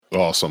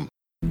Awesome.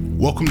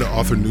 Welcome to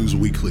Author News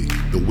Weekly,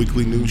 the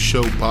weekly news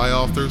show by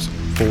authors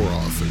for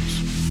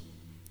authors.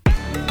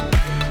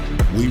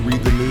 We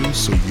read the news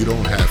so you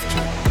don't have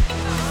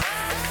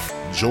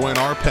to. Join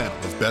our panel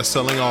of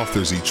best-selling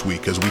authors each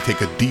week as we take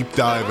a deep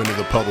dive into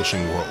the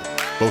publishing world,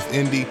 both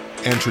indie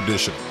and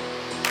traditional.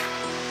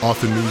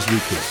 Author News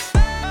Weekly.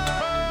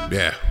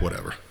 Yeah,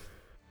 whatever.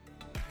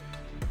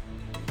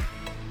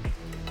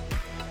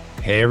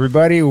 Hey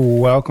everybody,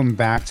 welcome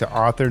back to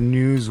Author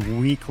News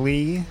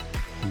Weekly,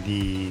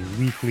 the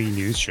weekly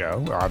news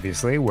show,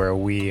 obviously, where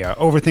we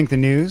overthink the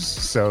news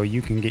so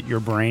you can get your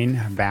brain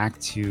back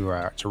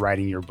to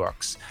writing your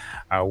books.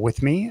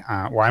 With me,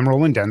 I'm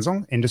Roland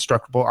Denzel,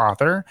 indestructible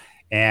author,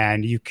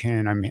 and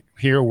I'm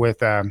here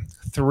with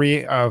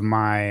three of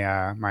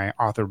my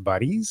author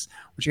buddies.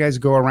 Would you guys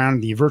go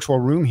around the virtual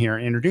room here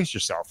and introduce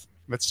yourself?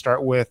 Let's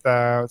start with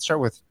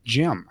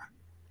Jim.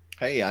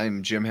 Hey,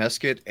 I'm Jim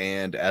Heskett,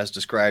 and as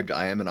described,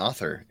 I am an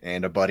author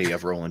and a buddy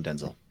of Roland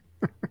Denzel.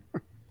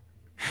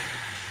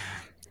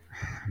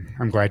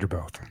 I'm glad you're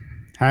both.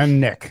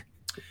 I'm Nick.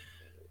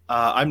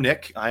 I'm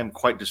Nick. I'm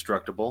quite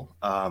destructible.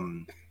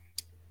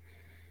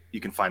 You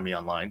can find me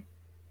online.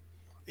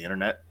 The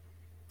internet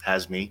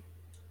has me.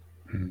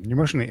 You're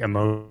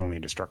emotionally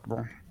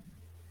destructible.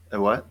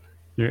 What?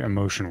 You're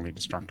emotionally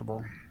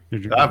destructible.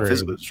 I'm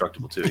physically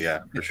destructible too. Yeah,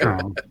 for sure.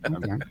 Okay.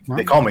 Well,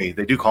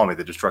 They do call me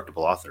the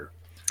destructible author.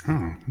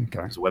 Oh, okay.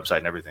 There's a website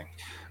and everything.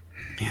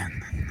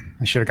 Man,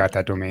 I should have got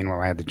that domain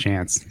while I had the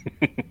chance.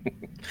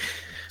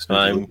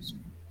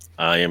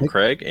 I am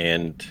Craig,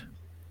 and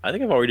I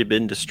think I've already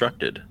been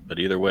destructed. But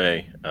either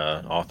way,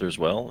 authors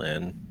well,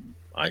 and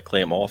I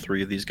claim all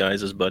three of these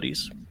guys as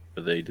buddies.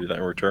 If they do that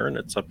in return,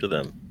 it's up to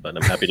them. But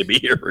I'm happy to be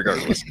here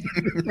regardless.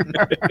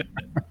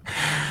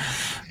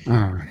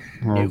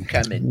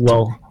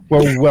 Well,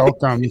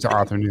 welcome to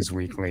Author News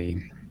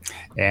Weekly.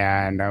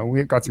 And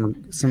we've got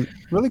some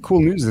really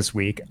cool news this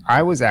week.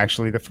 I was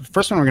actually, the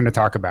first one we're going to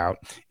talk about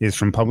is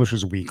from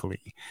Publishers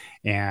Weekly.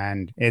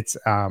 And it's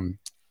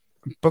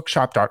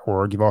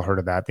bookshop.org. You've all heard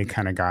of that. They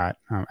kind of got,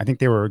 I think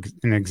they were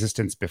in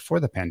existence before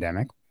the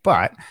pandemic,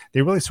 but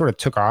they really sort of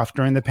took off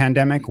during the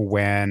pandemic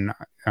when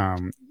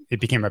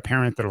it became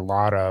apparent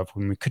that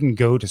when we couldn't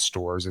go to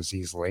stores as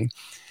easily,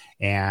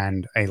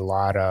 and a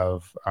lot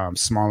of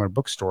smaller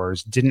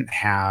bookstores didn't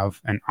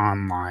have an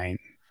online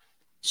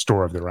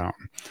store of their own.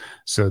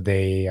 So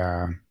they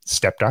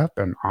stepped up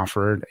and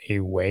offered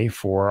a way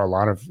for a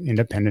lot of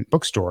independent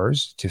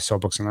bookstores to sell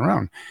books on their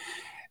own.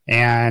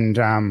 And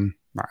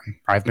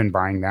I've been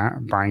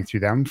buying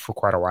through them for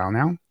quite a while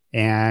now.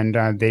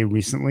 And they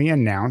recently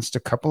announced a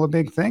couple of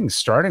big things,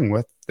 starting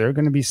with they're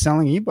going to be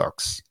selling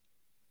ebooks.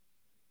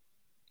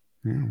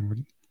 Yeah,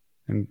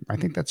 and I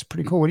think that's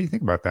pretty cool. What do you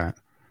think about that?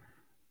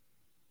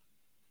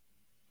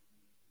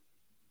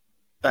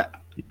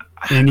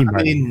 Anybody?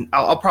 I mean,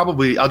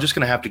 I'll just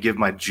going to have to give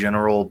my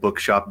general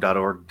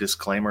bookshop.org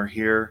disclaimer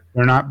here.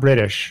 They're not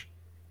British.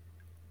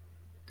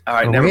 All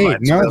right, never mind.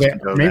 No,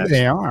 maybe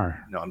they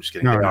are. No, I'm just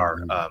kidding. They are.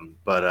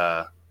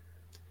 But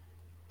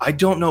I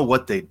don't know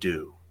what they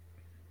do.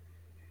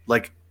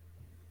 Like,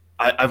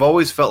 I've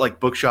always felt like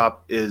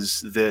Bookshop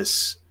is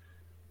this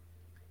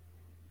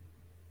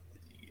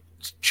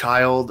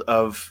child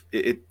of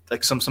it,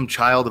 like some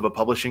child of a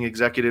publishing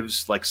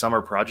executive's like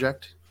summer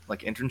project,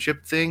 like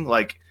internship thing.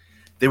 Like,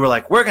 they were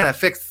like, we're going to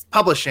fix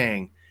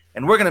publishing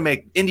and we're going to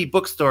make indie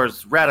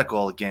bookstores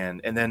radical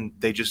again. And then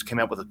they just came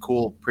out with a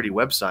cool, pretty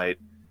website.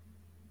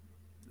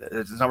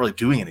 It's not really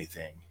doing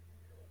anything.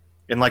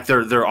 And like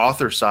their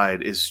author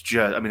side is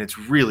just, I mean, it's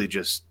really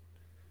just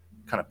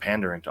kind of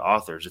pandering to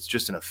authors. It's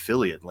just an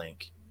affiliate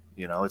link.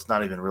 You know, it's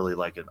not even really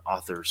like an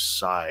author's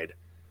side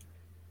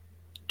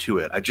to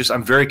it.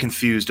 I'm very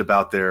confused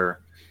about I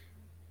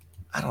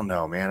don't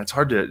know, man. It's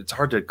hard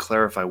to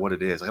clarify what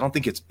it is. I don't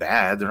think it's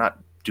bad. They're not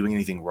doing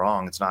anything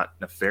wrong. It's not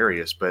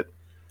nefarious, but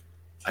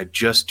I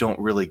just don't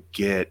really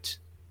get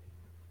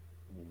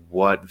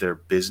what their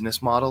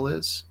business model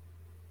is,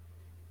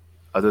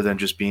 other than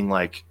just being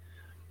like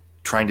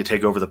trying to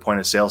take over the point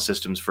of sale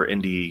systems for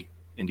indie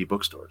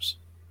bookstores.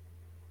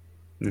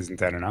 Isn't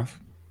that enough?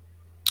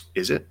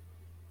 Is it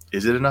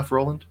enough,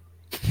 Roland?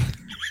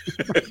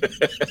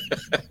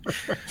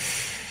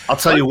 I'll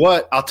tell you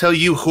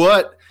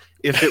what.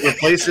 If it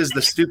replaces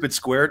the stupid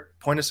Square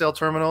point of sale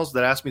terminals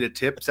that ask me to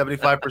tip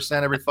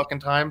 75% every fucking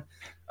time,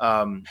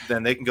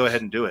 then they can go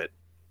ahead and do it.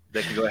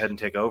 They can go ahead and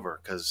take over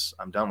because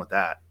I'm done with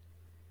that.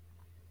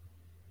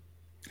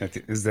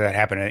 Does that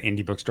happen at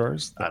indie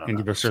bookstores? I don't know.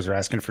 Indie bookstores are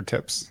asking for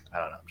tips. I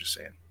don't know. I'm just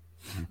saying.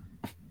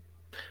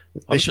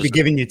 They should be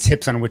giving you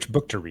tips on which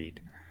book to read.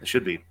 It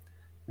should be.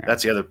 Yeah.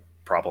 That's the other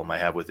problem I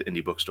have with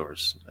indie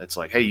bookstores. It's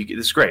like, hey,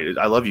 this is great.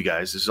 I love you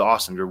guys. This is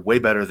awesome. You're way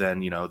better than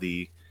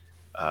the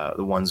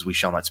ones we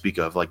shall not speak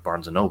of, like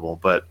Barnes and Noble.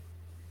 But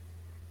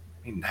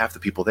I mean, half the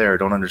people there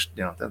don't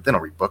understand. They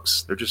don't read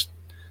books. They're just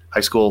high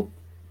school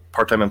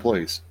part-time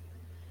employees.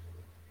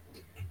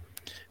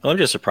 Well, I'm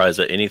just surprised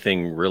that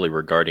anything really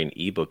regarding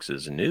ebooks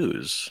is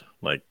news.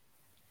 Like,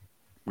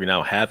 we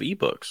now have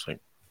ebooks. Like,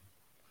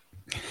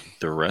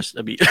 the rest,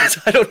 I mean,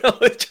 I don't know.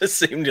 It just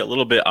seemed a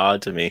little bit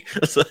odd to me.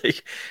 It's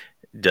like,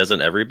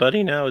 doesn't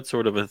everybody now? It's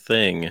sort of a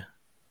thing.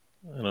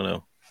 I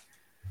don't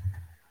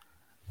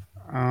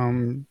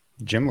know.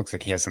 Jim looks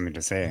like he has something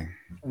to say.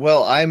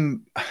 Well, I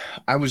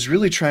was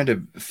really trying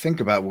to think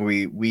about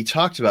when we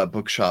talked about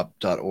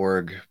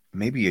bookshop.org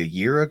maybe a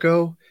year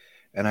ago,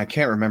 and I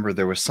can't remember.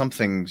 There was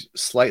something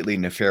slightly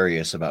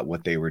nefarious about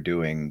what they were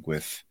doing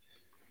with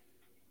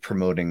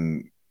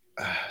promoting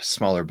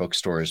smaller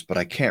bookstores, but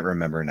I can't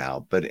remember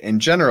now. But in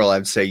general,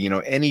 I'd say,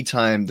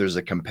 anytime there's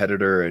a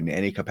competitor in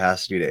any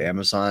capacity to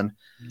Amazon,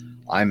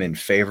 I'm in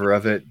favor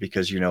of it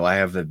because, I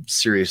have a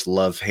serious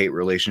love-hate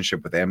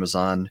relationship with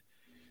Amazon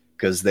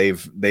because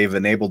they've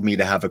enabled me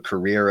to have a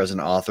career as an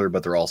author,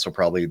 but they're also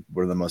probably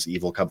one of the most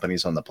evil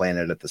companies on the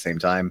planet at the same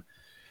time.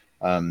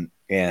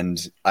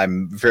 And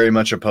I'm very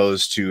much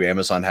opposed to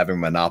Amazon having a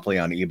monopoly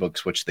on ebooks,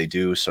 which they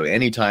do. So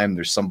anytime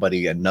there's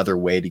another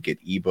way to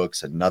get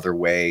ebooks, another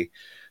way,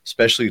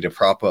 especially to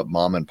prop up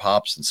mom and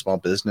pops and small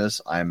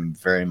business, I'm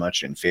very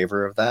much in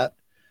favor of that.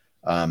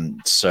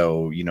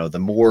 So, the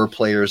more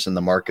players in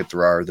the market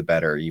there are, the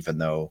better, even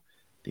though,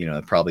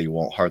 it probably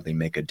won't hardly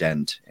make a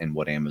dent in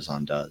what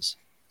Amazon does.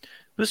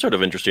 This is sort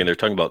of interesting. They're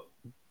talking about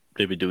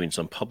maybe doing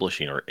some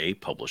publishing or a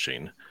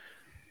publishing,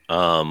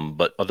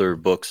 but other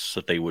books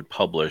that they would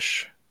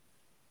publish,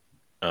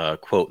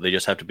 quote, they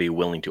just have to be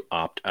willing to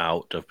opt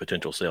out of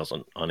potential sales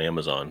on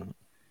Amazon.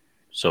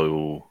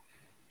 So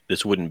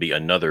this wouldn't be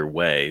another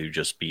way to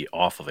just be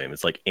off of them.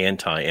 It's like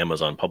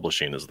anti-Amazon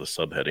publishing is the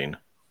subheading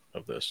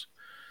of this.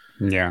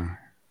 Yeah.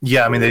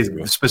 Yeah, I mean, they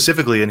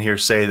specifically in here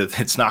say that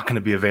it's not going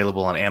to be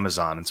available on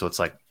Amazon. And so it's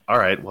like, all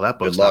right, well, that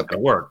book's not going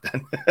to work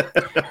then.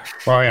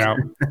 Well,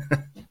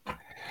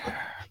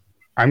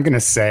 I'm going to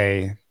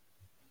say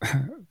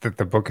that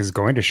the book is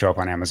going to show up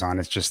on Amazon.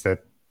 It's just that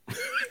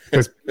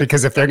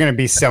because if they're going to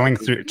be selling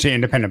to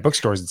independent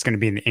bookstores, it's going to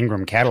be in the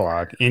Ingram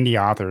catalog.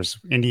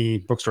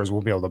 Indie bookstores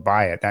will be able to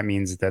buy it. That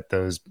means that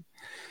those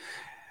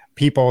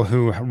people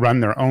who run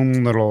their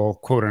own little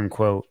quote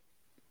unquote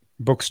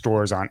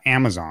bookstores on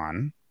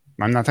Amazon,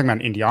 I'm not talking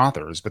about indie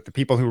authors, but the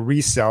people who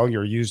resell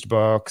your used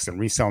books and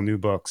resell new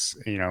books,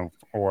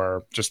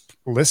 or just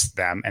list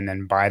them and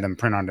then buy them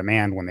print on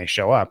demand when they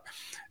show up,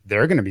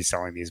 they're going to be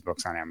selling these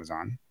books on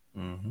Amazon.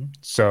 Mm-hmm.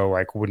 So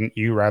like, wouldn't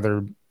you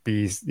rather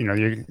be,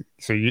 you're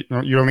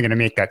only going to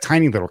make that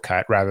tiny little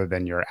cut rather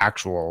than your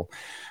actual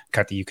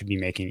cut that you could be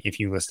making if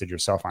you listed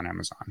yourself on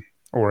Amazon,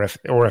 or if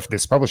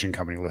this publishing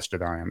company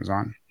listed on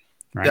Amazon.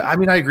 Right? Yeah, I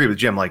mean, I agree with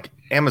Jim. Like,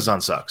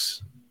 Amazon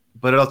sucks,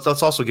 but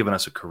it's also given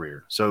us a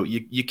career. So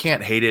you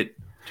can't hate it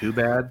too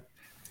bad,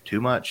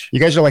 too much.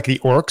 You guys are like the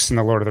orcs in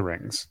the Lord of the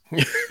Rings.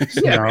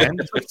 Man.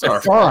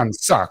 Sauron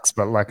sucks,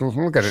 but like,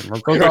 look at it.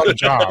 We'll go get all the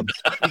jobs.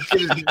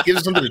 He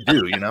gives something to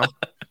do,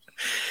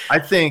 I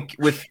think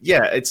I'm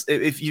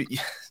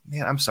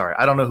sorry.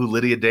 I don't know who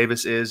Lydia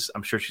Davis is.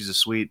 I'm sure she's a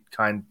sweet,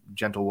 kind,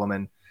 gentle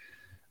woman.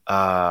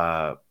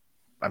 I'm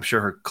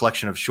sure her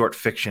collection of short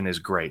fiction is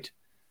great,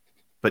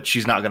 but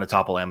she's not going to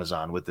topple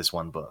Amazon with this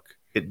one book.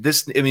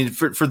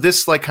 For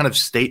this like kind of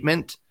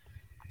statement,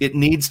 it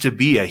needs to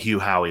be a Hugh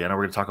Howey. I know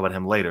we're going to talk about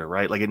him later,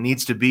 right? Like, it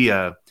needs to be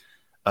a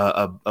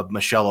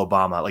Michelle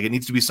Obama. Like, it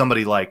needs to be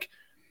somebody like,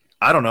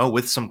 I don't know,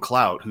 with some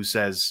clout who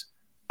says,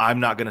 I'm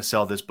not going to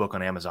sell this book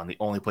on Amazon. The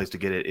only place to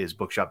get it is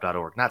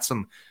bookshop.org. Not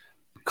some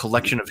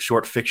collection of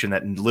short fiction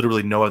that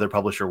literally no other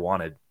publisher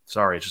wanted.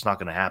 Sorry, it's just not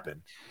going to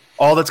happen.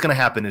 All that's going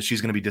to happen is she's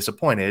going to be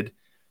disappointed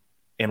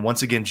and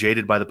once again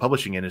jaded by the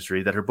publishing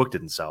industry that her book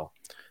didn't sell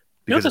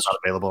because it's not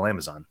available on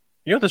Amazon.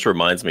 You know what this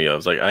reminds me of?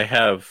 It's like, I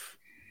have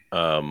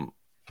a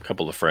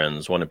couple of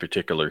friends, one in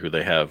particular, who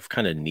they have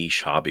kind of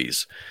niche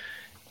hobbies.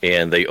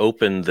 And they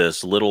opened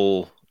this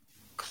little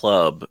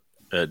club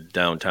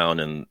downtown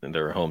in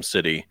their home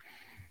city,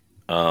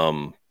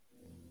 and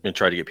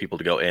try to get people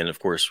to go. And of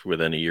course,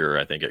 within a year,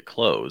 I think it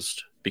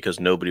closed because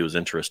nobody was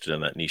interested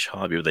in that niche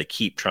hobby. They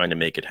keep trying to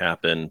make it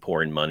happen,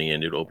 pouring money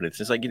into opening it.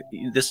 It's like,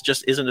 this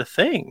just isn't a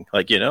thing.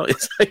 Like,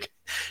 it's like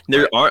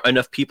there aren't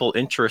enough people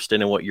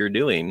interested in what you're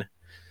doing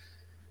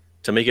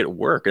to make it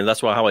work. And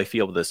that's how I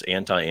feel with this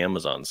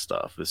anti-Amazon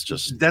stuff. It's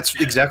just, that's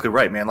exactly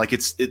right, man. Like,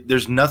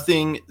 there's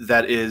nothing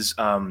that is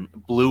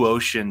blue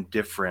ocean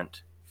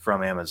different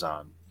from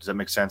Amazon. Does that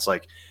make sense?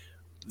 Like,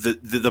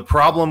 the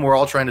problem we're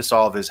all trying to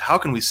solve is how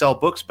can we sell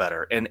books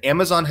better? And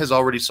Amazon has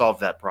already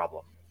solved that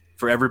problem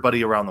for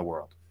everybody around the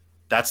world.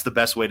 That's the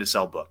best way to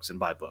sell books and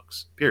buy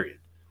books, period.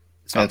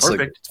 It's not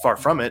perfect. It's far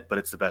from it, but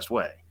it's the best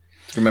way.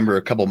 Remember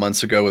a couple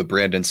months ago with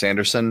Brandon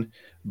Sanderson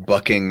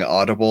bucking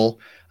Audible?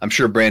 I'm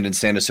sure Brandon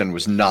Sanderson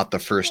was not the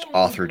first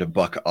author to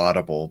buck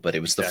Audible, but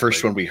it was the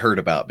first one we heard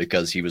about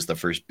because he was the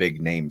first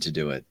big name to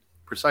do it.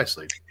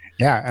 Precisely.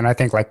 Yeah, and I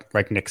think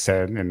like Nick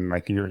said, and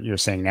like you're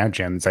saying now,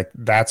 Jim, it's like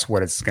that's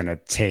what it's going to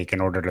take in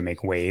order to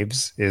make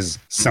waves is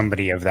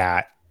somebody of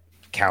that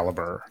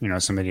caliber,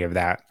 somebody of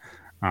that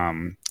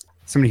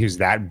somebody who's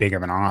that big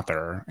of an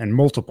author and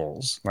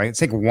multiples. Like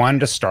it's like one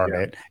to start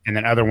it, and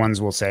then other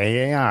ones will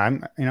say, yeah,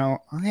 I'm,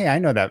 hey, I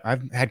know that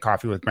I've had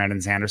coffee with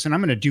Brandon Sanderson. I'm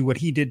going to do what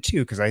he did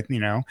too, because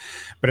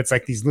but it's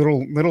like these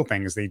little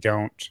things they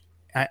don't.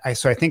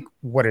 So I think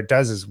what it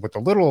does is with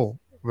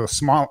the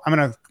small. I'm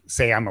going to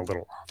say I'm a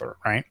little author,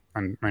 right?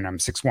 I'm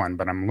 6'1",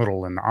 but I'm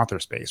little in the author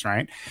space,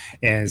 right?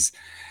 Is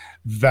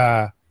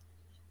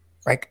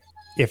like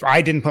if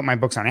I didn't put my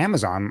books on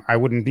Amazon, I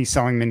wouldn't be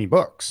selling many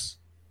books.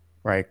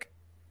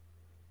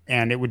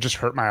 And it would just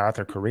hurt my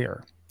author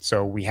career.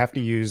 So we have to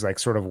use like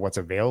sort of what's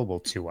available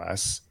to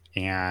us.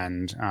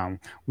 And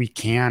we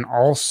can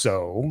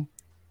also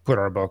put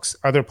our books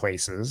other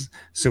places.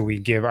 So we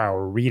give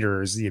our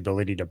readers the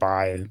ability to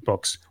buy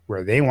books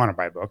where they want to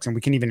buy books. And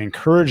we can even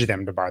encourage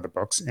them to buy the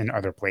books in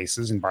other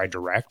places and buy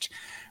direct.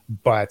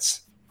 But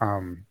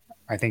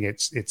I think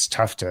it's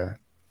tough to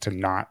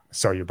not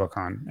sell your book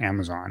on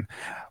Amazon.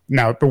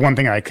 Now, the one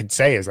thing I could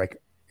say is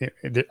like,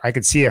 I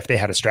could see if they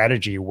had a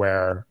strategy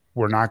where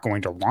we're not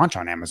going to launch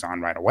on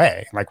Amazon right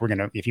away. Like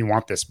if you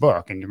want this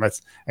book, and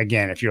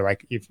if you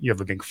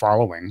have a big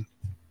following,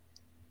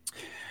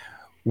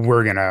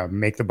 we're going to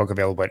make the book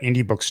available at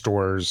indie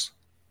bookstores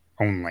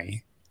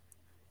only.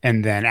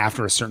 And then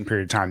after a certain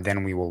period of time,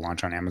 then we will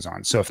launch on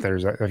Amazon. So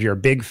if you're a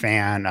big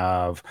fan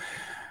of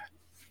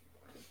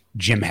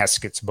Jim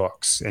Heskett's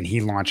books and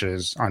he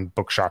launches on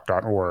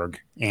bookshop.org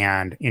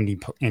and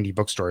indie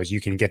bookstores,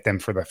 you can get them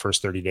for the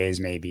first 30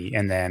 days maybe.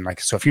 And then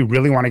so if you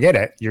really want to get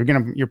it, you're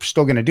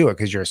still going to do it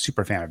because you're a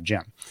super fan of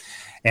Jim.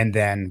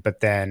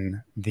 But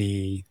then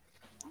the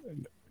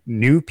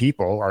new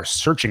people are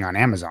searching on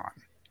Amazon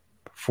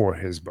for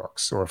his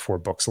books or for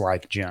books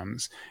like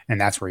Jim's.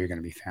 And that's where you're going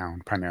to be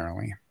found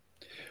primarily.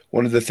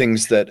 One of the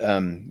things that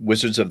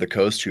Wizards of the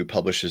Coast, who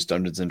publishes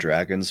Dungeons and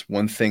Dragons,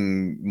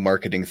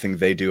 marketing thing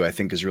they do I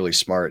think is really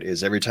smart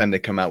is every time they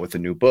come out with a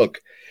new book,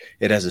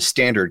 it has a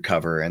standard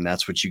cover, and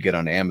that's what you get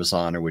on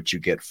Amazon or what you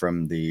get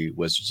from the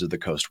Wizards of the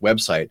Coast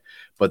website.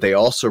 But they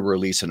also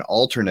release an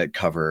alternate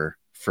cover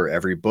for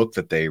every book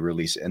that they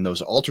release, and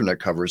those alternate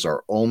covers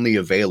are only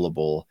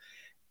available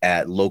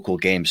at local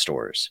game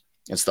stores.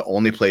 It's the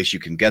only place you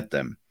can get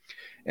them.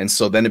 And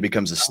so then it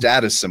becomes a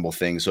status symbol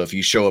thing. So if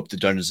you show up to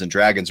Dungeons and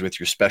Dragons with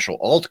your special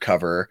alt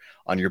cover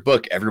on your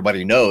book,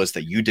 everybody knows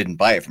that you didn't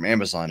buy it from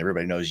Amazon.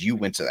 Everybody knows you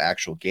went to the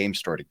actual game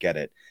store to get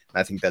it.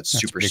 And I think that's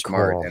super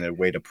smart and a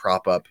way to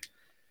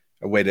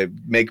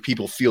make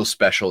people feel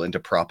special and to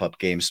prop up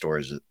game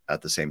stores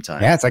at the same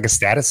time. Yeah, it's like a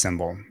status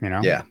symbol,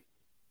 Yeah.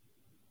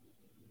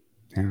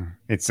 Yeah,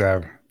 it's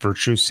a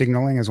virtue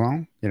signaling as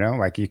well.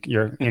 Like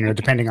you're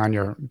depending on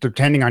your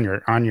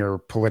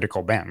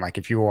political bent. Like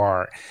if you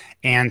are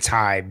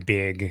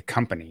anti-big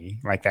company,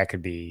 like that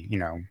could be,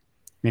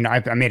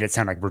 I made it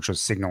sound like virtue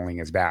signaling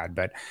is bad,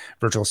 but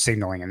virtue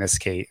signaling in this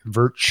case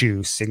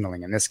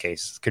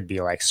could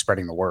be like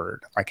spreading the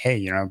word. Like,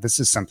 hey, this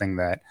is something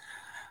that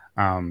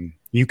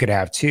you could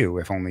have too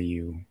if only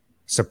you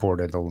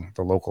supported the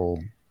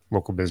local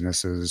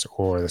businesses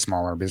or the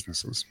smaller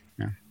businesses.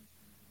 Yeah.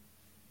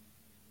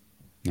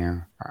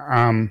 Yeah.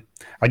 I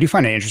do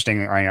find it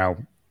interesting. I know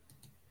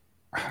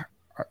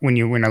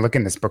when I look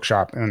in this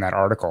bookshop in that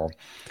article,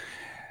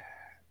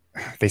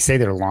 they say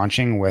they're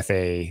launching with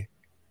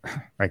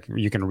like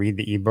you can read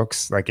the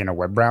ebooks like in a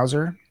web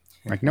browser.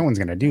 Like no one's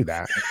going to do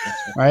that.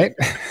 Right.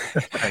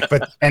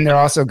 And they're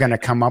also going to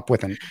come up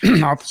with an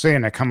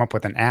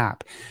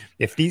app.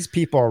 If these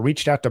people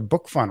reached out to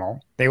BookFunnel,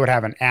 they would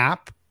have an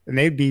app and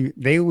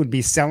they would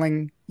be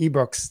selling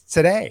ebooks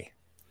today.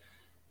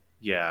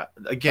 Yeah.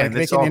 Again,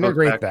 this all goes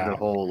back to the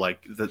whole,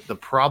 like the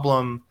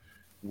problem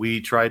we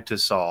tried to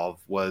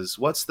solve was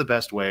what's the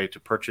best way to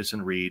purchase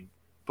and read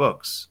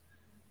books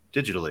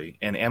digitally.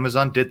 And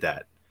Amazon did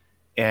that.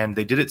 And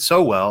they did it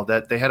so well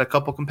that they had a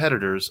couple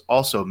competitors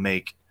also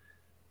make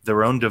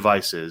their own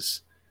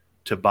devices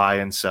to buy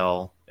and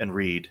sell and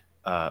read,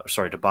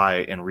 to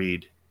buy and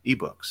read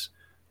ebooks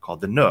called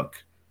the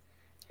Nook.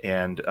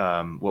 And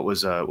what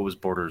was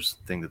Borders'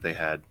 thing that they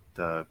had?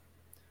 What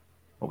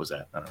was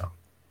that? I don't know.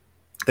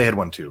 They had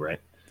one too, right?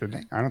 Did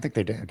they? I don't think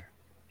they did.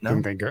 No,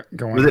 didn't they go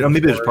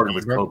maybe they just partnered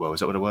with Kobo. Is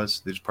that what it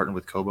was? They just partnered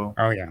with Kobo.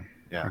 Oh yeah,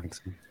 yeah. I think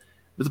so.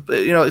 But,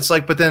 it's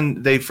like, but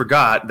then they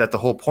forgot that the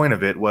whole point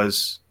of it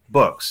was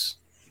books,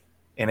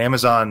 and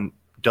Amazon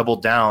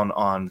doubled down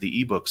on the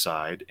ebook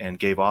side and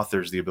gave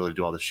authors the ability to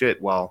do all this shit.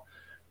 While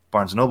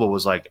Barnes & Noble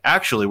was like,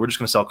 actually, we're just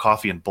going to sell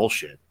coffee and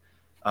bullshit,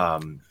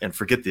 and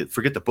forget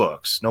the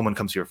books. No one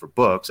comes here for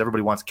books.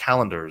 Everybody wants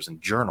calendars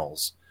and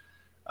journals.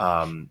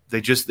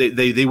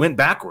 They went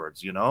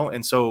backwards,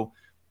 and so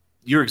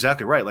you're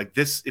exactly right. Like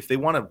this, if they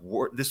want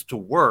this to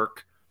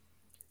work,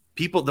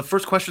 the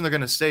first question they're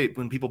going to say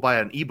when people buy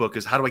an ebook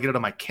is, how do I get it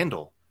on my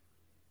Kindle?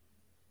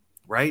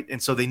 Right.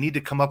 And so they need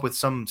to come up with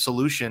some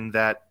solution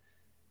that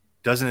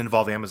doesn't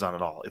involve Amazon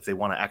at all if they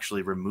want to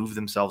actually remove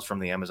themselves from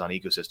the Amazon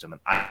ecosystem. And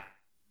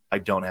I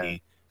don't have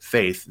any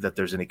faith that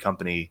there's any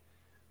company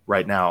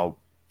right now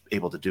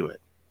able to do it.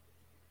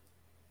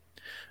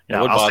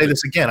 Now, I'll say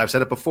this again. I've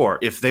said it before.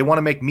 If they want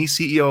to make me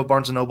CEO of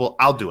Barnes & Noble,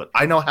 I'll do it.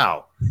 I know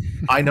how.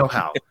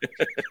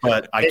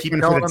 But I keep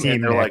telling them,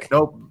 and they're like,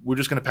 nope, we're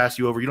just going to pass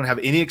you over. You don't have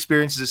any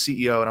experience as a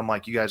CEO. And I'm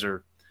like, you guys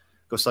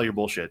go sell your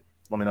bullshit.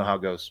 Let me know how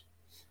it goes.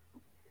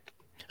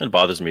 It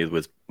bothers me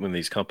with when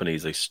these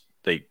companies,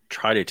 they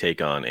try to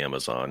take on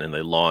Amazon and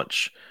they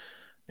launch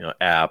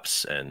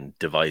apps and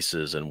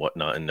devices and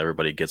whatnot, and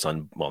everybody gets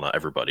on. Well, not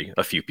everybody,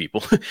 a few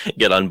people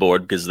get on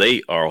board because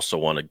they also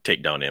want to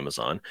take down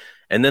Amazon,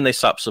 and then they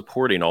stop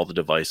supporting all the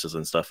devices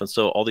and stuff, and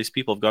so all these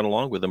people have gone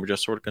along with them are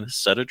just sort of going to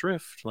set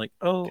adrift. Like,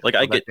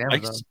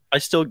 I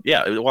still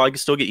get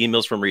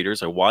emails from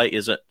readers. Like, why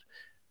isn't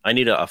I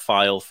need a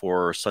file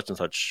for such and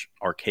such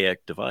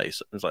archaic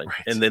device? It's like,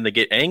 right. And then they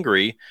get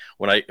angry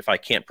if I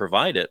can't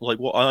provide it. Like,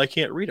 well, I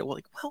can't read it. Well,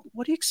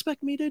 what do you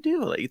expect me to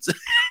do? Like,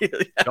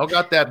 y'all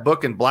got that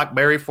book in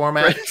BlackBerry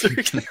format,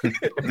 right?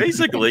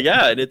 Basically,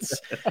 yeah. And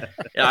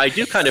I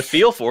do kind of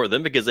feel for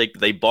them because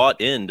they bought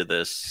into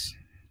this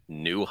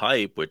new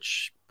hype,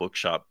 which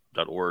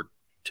bookshop.org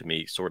to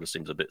me sort of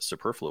seems a bit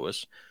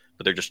superfluous.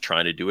 But they're just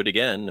trying to do it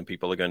again, and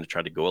people are going to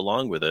try to go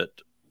along with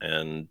it,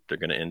 and they're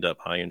going to end up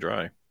high and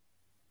dry.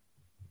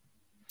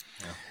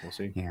 Yeah, we'll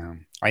see. Yeah,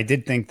 I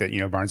did think that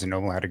Barnes &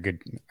 Noble had a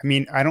good. I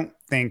mean, I don't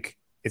think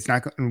it's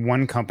not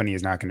one company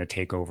is not going to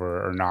take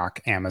over or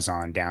knock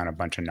Amazon down a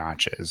bunch of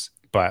notches,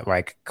 but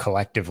like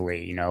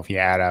collectively, if you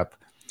add up,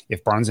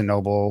 if Barnes &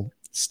 Noble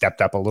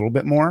stepped up a little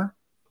bit more,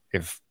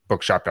 if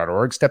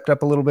bookshop.org stepped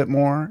up a little bit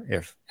more,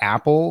 if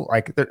Apple,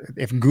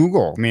 if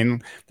Google, I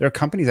mean, there are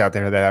companies out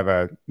there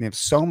that they have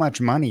so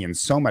much money and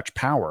so much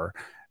power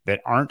that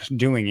aren't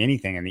doing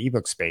anything in the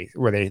ebook space,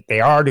 where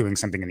they are doing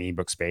something in the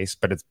ebook space,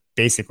 but it's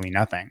basically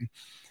nothing.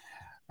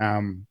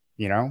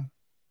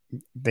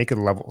 They could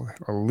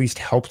at least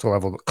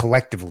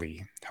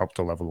collectively help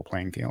to level the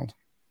playing field,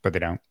 but they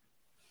don't.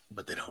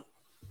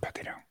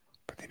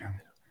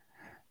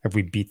 Have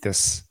we beat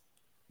this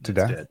to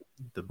death? Dead.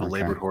 The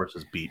belabored horse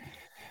is beat.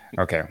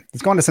 Okay,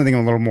 let's go on to something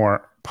a little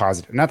more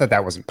positive. Not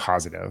that wasn't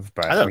positive,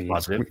 but I thought it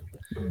was positive.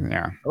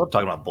 Yeah, I love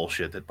talking about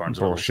bullshit that Barnes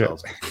 & Noble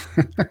sells.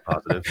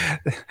 Positive.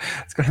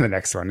 Let's go to the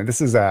next one. And this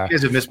is you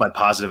guys have missed my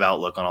positive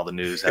outlook on all the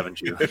news,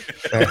 haven't you?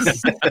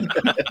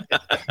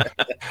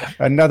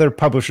 Another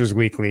Publishers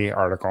Weekly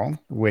article,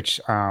 which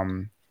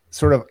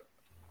sort of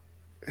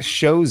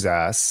shows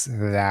us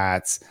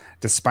that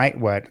despite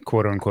what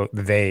quote unquote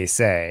they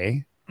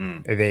say,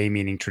 they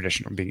meaning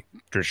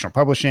traditional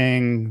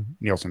publishing,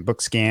 Nielsen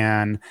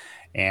Bookscan,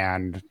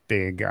 and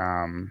big,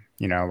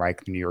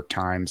 like the New York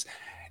Times,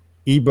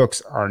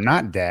 ebooks are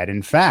not dead.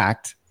 In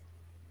fact,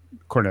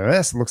 according to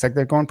this, it looks like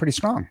they're going pretty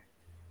strong,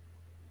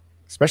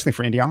 especially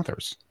for indie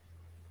authors.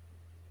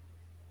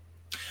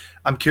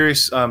 I'm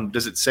curious.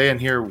 Does it say in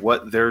here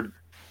what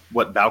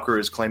Bowker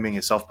is claiming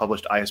his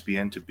self-published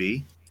ISBN to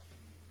be?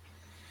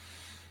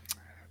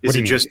 Is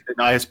it just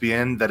an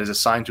ISBN that is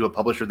assigned to a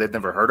publisher they've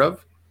never heard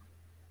of?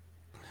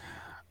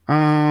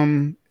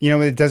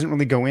 It doesn't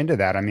really go into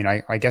that. I mean,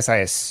 I guess I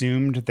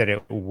assumed that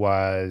it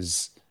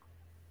was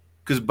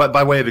because,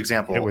 by way of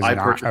example, I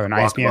purchased an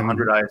ISBN.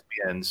 100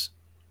 ISBNs.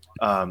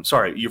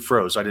 Sorry, you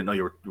froze. I didn't know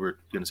you were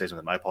going to say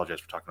something. I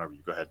apologize for talking over you.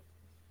 Go ahead.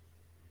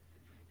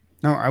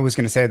 No, I was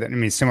going to say that. I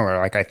mean, similar.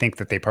 Like, I think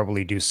that they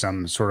probably do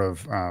some sort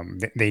of.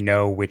 They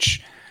know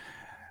which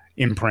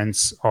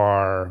imprints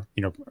are,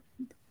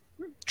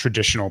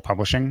 traditional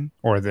publishing,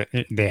 or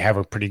they have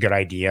a pretty good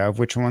idea of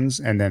which ones,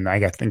 and then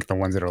I think the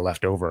ones that are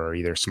left over are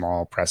either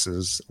small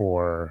presses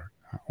or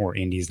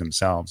indies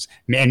themselves.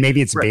 And maybe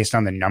it's based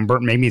on the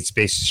number. Maybe it's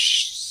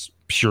based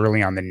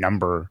purely on the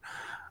number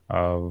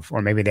of,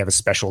 or maybe they have a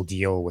special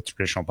deal with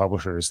traditional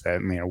publishers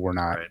that we're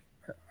not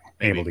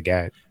able to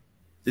get.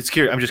 It's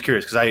curious. I'm just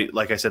curious because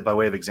like I said, by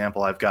way of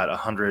example, I've got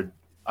 100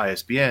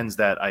 ISBNs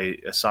that I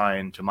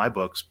assign to my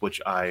books,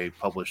 which I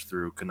publish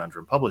through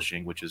Conundrum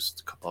Publishing, which is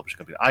the publishing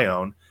company I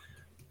own,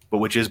 but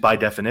which is by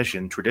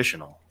definition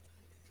traditional.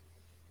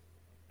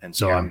 And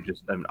so I'm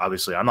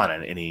obviously I'm not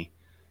on any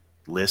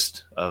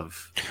list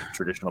of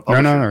traditional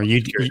publishers. No.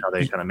 You how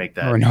they kind of make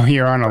that. No,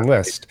 you're on a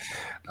list,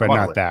 but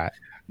not that.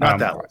 Not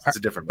that list. It's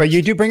a different But list.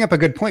 you do bring up a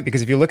good point,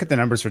 because if you look at the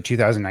numbers for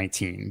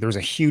 2019, there was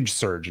a huge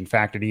surge. In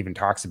fact, it even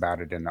talks about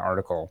it in the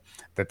article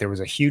that there was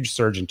a huge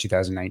surge in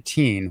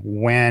 2019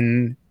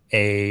 when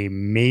a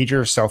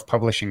major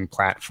self-publishing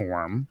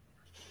platform,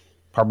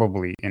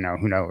 probably,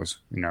 who knows,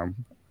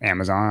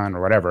 Amazon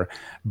or whatever,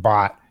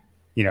 bought,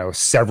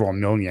 several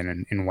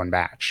million in one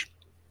batch.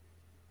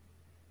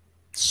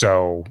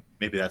 So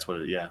maybe that's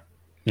what it,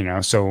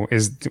 so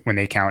when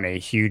they count a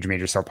huge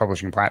major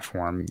self-publishing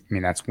platform, I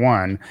mean, that's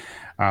one.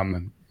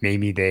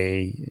 Maybe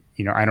they,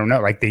 I don't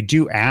know, like they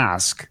do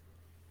ask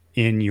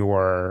when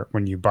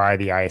you buy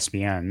the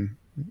ISBN,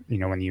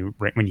 when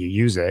you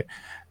use it,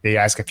 they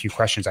ask a few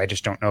questions. I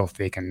just don't know if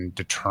they can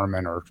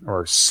determine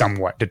or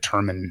somewhat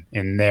determine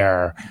in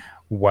there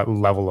what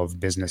level of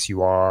business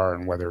you are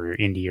and whether you're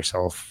indie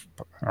yourself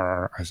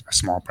or a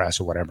small press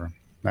or whatever.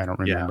 I don't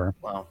remember.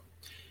 Yeah, well,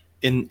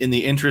 in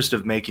the interest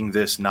of making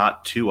this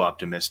not too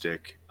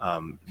optimistic,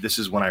 this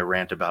is when I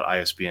rant about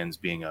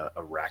ISBNs being a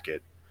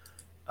racket.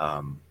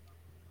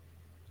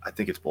 I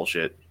think it's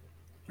bullshit.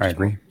 I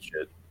agree.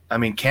 Bullshit. I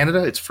mean,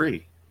 Canada, it's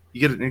free.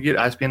 You get an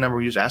ISBN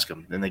number, you just ask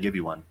them, then they give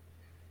you one.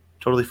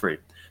 Totally free.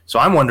 So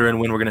I'm wondering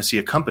when we're going to see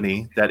a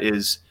company that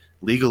is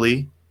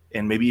legally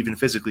and maybe even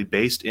physically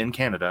based in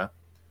Canada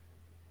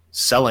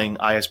selling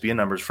ISBN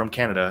numbers from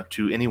Canada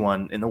to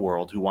anyone in the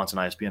world who wants an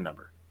ISBN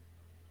number.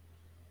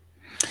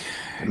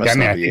 Yeah, I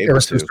mean, I think there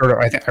was some sort of.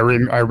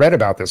 I read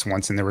about this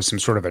once, and there was some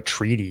sort of a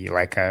treaty,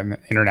 like an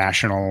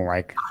international,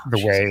 like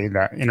the way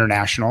that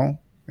international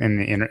in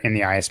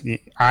the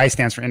ISB, I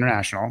stands for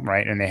international,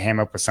 right? And they came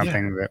up with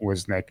something that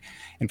was like,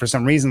 and for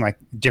some reason, like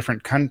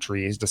different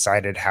countries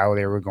decided how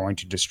they were going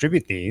to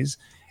distribute these,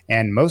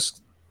 and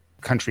most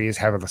countries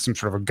have some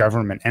sort of a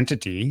government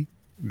entity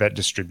that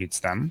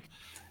distributes them,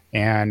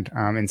 and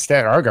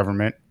instead, our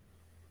government,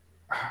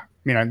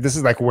 this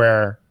is like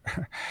where,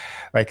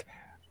 like.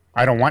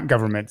 I don't want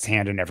government's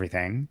hand in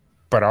everything,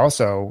 but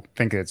also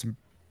think it's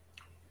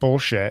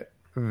bullshit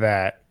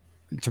that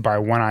to buy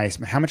one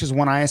ISBN. How much is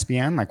one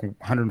ISBN? Like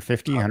 $150,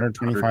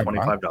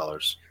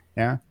 $125?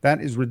 Yeah,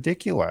 that is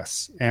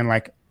ridiculous. And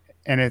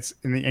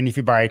if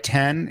you buy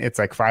 10, it's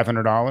like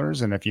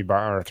 $500. And if you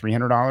buy or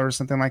 $300,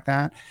 something like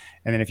that.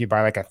 And then if you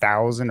buy like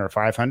 1,000 or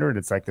 500,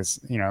 it's like this,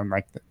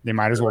 like they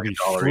might as well be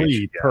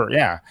free per.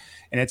 Yeah.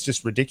 And it's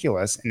just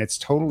ridiculous. And it's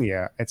totally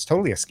a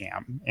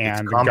scam.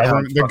 And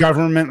the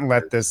government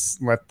let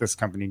this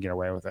company get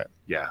away with it.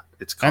 Yeah.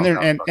 It's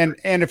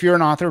and if you're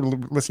an author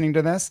listening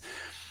to this,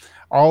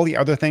 all the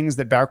other things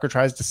that Bowker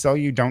tries to sell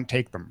you, don't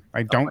take them.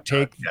 Like don't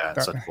take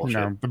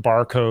the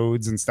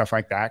barcodes and stuff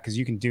like that, because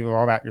you can do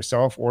all that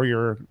yourself, or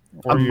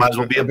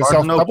the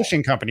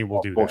self-publishing company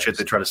will do bullshit.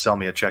 They try to sell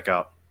me a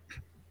checkout.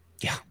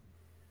 Yeah.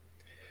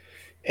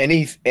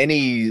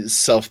 Any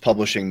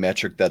self-publishing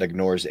metric that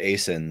ignores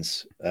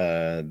ASINs,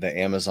 the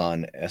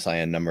Amazon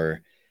SIN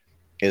number,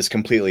 is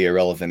completely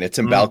irrelevant. It's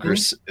in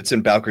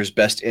Bowker's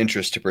best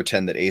interest to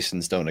pretend that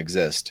ASINs don't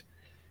exist.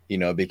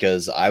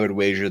 Because I would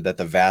wager that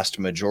the vast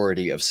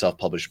majority of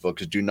self-published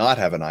books do not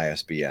have an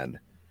ISBN.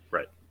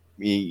 Right.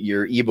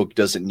 Your ebook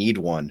doesn't need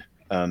one.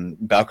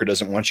 Bowker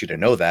doesn't want you to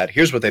know that.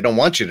 Here's what they don't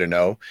want you to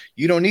know.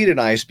 You don't need an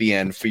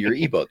ISBN for your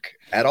ebook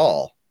at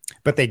all.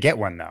 But they get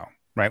one though,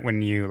 right?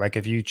 When you,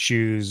 if you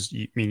choose,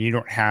 you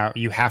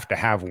have to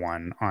have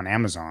one on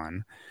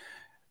Amazon.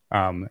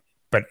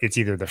 But it's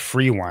either the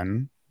free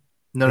one.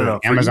 No.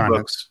 For Amazon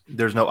ebooks,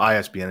 there's no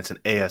ISBN. It's an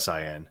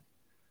ASIN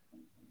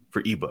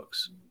for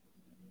ebooks.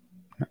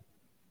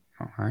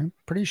 I'm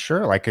pretty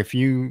sure.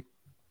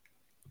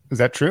 Is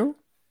that true?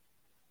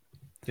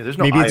 Yeah, there's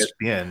no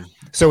ISBN.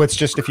 So it's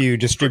just if you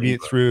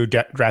distribute through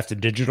Drafted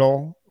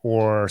Digital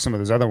or some of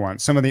those other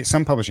ones.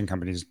 Some publishing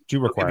companies do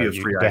require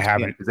you to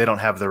have it. They don't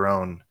have their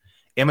own.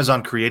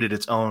 Amazon created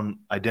its own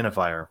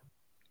identifier.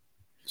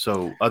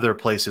 So other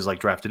places like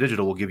Drafted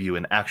Digital will give you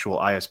an actual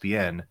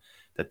ISBN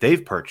that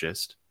they've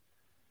purchased,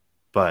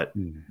 but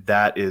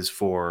that is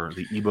for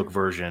the ebook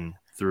version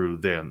through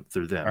them.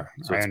 So it's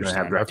going to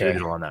have Drafted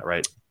Digital on that,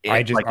 right?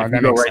 If you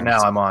go right now,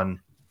 I'm on.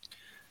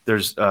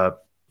 There's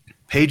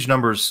Page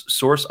Numbers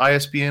source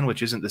ISBN,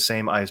 which isn't the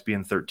same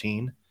ISBN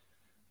 13.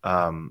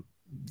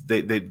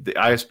 The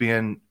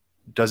ISBN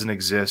doesn't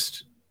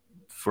exist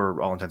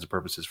for all intents and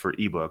purposes for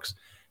ebooks,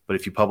 but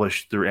if you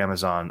publish through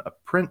Amazon a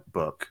print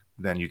book,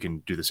 then you can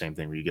do the same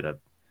thing where you get a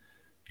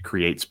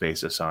create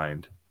space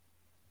assigned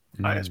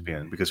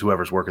ISBN, because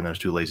whoever's working there is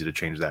too lazy to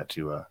change that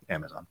to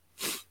Amazon.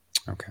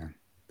 Okay.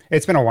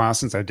 It's been a while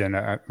since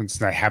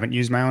since I haven't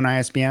used my own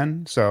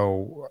ISBN.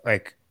 So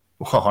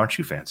well, aren't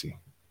you fancy?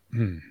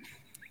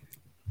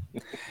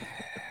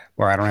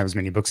 Well, I don't have as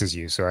many books as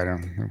you, so I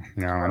don't,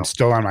 I'm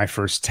still on my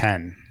first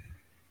 10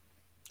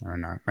 or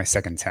not my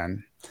second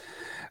 10,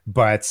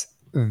 but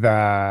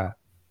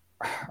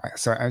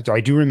so I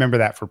do remember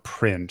that for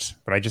print,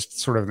 but I just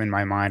sort of in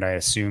my mind, I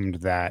assumed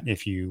that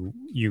if you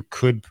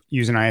could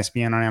use an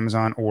ISBN on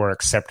Amazon or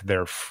accept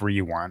their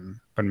free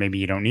one, but maybe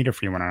you don't need a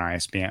free one on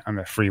ISBN,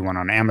 a free one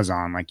on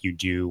Amazon like you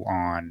do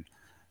on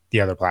the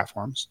other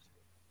platforms.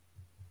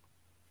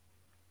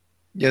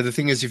 Yeah, the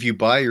thing is, if you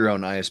buy your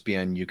own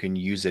ISBN, you can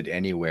use it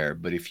anywhere.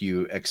 But if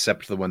you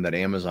accept the one that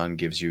Amazon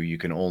gives you, you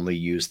can only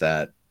use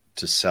that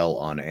to sell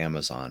on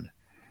Amazon.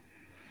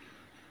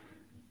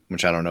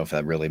 Which I don't know if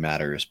that really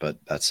matters, but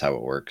that's how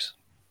it works.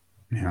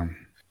 Yeah.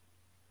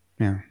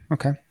 Yeah.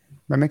 Okay.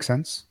 That makes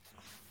sense.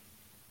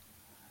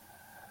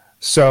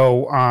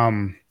 So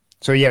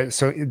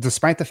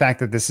despite the fact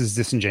that this is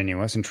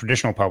disingenuous, and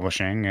traditional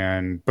publishing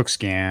and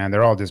BookScan,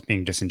 they're all just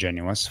being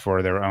disingenuous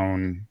for their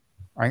own,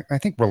 I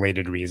think,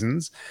 related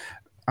reasons.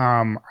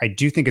 I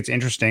do think it's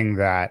interesting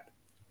that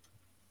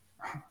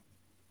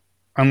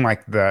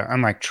unlike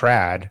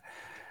Trad,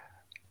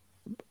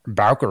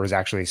 Bowker is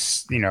actually,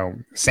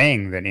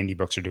 saying that indie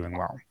books are doing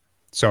well.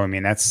 So, I'm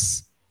not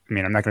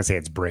going to say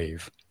it's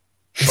brave.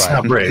 It's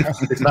not brave.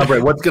 It's not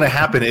brave. What's going to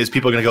happen is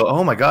people are going to go,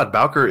 oh my God,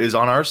 Bowker is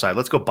on our side.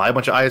 Let's go buy a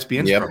bunch of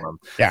ISBNs from him.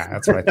 Yeah,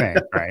 that's what I think,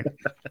 right?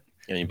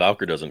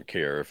 Bowker doesn't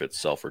care if it's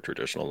self or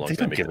traditional. Long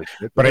time.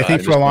 But I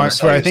think for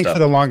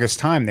the longest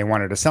time they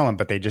wanted to sell them,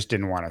 but they just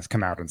didn't want to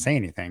come out and say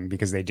anything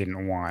because they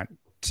didn't want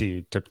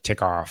to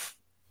tick off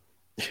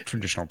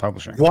traditional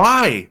publishing.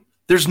 Why?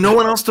 There's no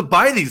one else to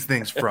buy these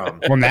things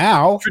from. Well,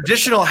 now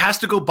Traditional has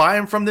to go buy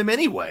them from them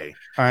anyway.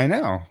 I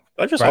know.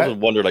 I just often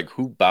wonder, like,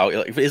 who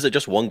like, is it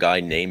just one guy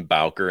named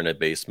Bowker in a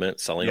basement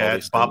selling all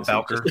these Bob things?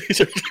 Bowker.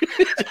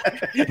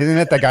 Isn't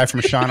it the guy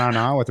from Sha Na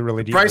Na with the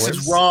really deep Price voice?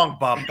 is wrong,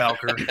 Bob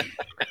Bowker.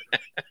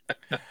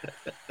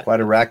 Quite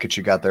a racket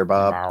you got there,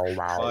 Bob.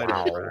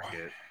 Wow.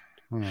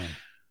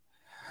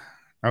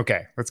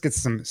 Okay, let's get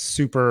some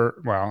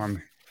super. Well,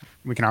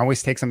 we can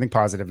always take something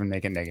positive and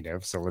make it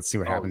negative. So let's see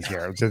what happens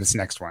here to this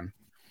next one.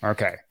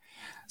 Okay,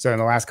 so in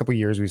the last couple of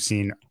years, we've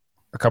seen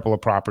a couple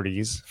of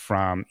properties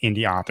from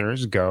indie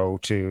authors go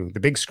to the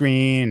big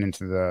screen and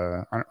to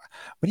the, what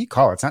do you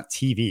call it? It's not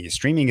TV.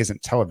 Streaming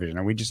isn't television.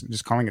 Are we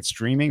just calling it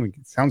streaming?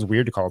 It sounds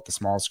weird to call it the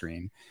small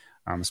screen,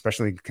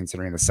 especially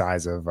considering the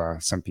size of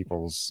some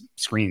people's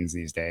screens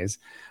these days.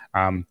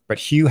 But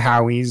Hugh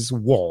Howey's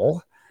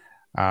Wool,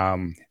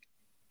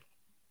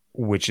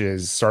 which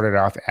is started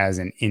off as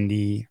an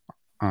indie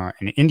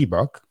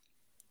book,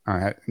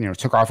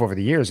 took off over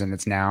the years, and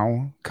it's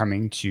now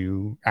coming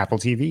to Apple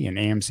TV and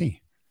AMC.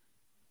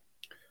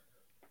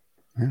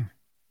 Yeah.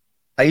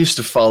 I used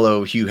to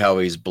follow Hugh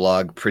Howey's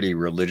blog pretty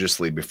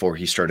religiously before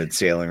he started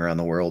sailing around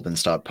the world and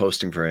stopped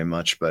posting very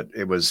much, but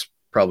it was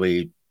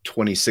probably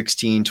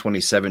 2016,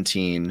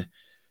 2017,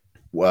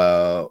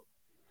 the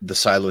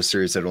Silo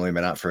series had only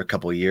been out for a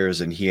couple of years,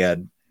 and it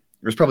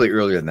was probably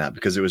earlier than that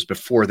because it was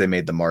before they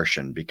made The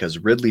Martian, because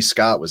Ridley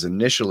Scott was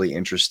initially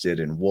interested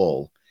in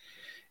Wool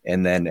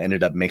and then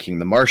ended up making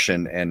The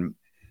Martian. And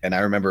I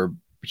remember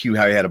Hugh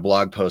Howey had a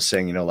blog post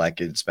saying, like,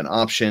 it's been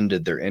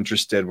optioned, they're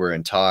interested, we're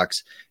in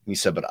talks. And he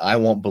said, but I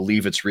won't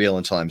believe it's real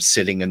until I'm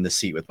sitting in the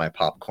seat with my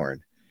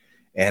popcorn.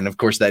 And of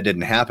course that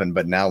didn't happen,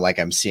 but now, like,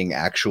 I'm seeing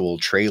actual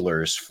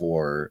trailers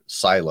for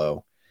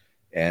Silo.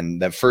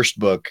 And that first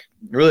book,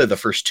 really the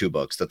first two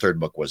books, the third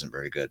book wasn't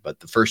very good, but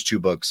the first two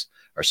books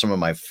are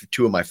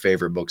two of my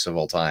favorite books of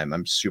all time.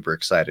 I'm super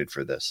excited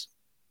for this.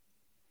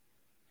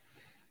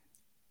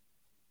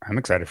 I'm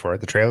excited for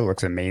it. The trailer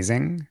looks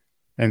amazing.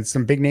 And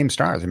some big name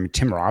stars. I mean,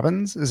 Tim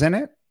Robbins is in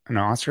it, an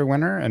Oscar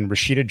winner, and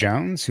Rashida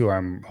Jones, who I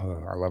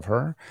love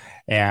her,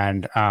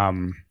 and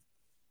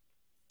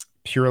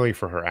purely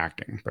for her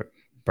acting,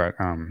 but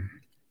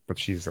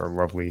she's a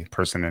lovely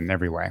person in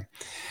every way.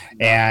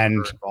 And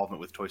her involvement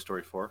with Toy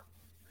Story 4.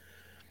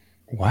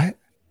 What?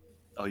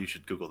 Oh, you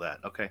should Google that.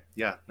 Okay,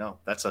 yeah, no,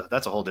 that's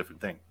a whole different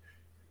thing.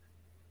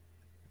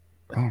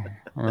 Oh, I'm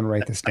gonna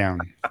write this down.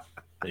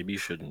 Maybe you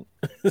shouldn't.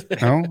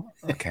 No?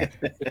 Okay.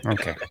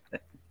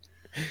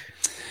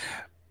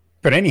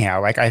 But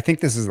anyhow, like, I think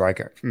this is,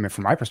 like,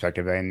 from my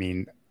perspective, I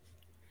mean,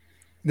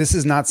 this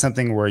is not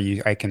something where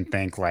I can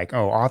think like,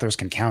 oh, authors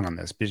can count on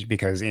this,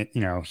 because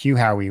Hugh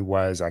Howey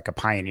was like a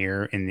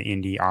pioneer in the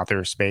indie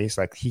author space.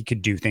 Like, he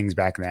could do things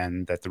back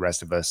then that the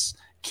rest of us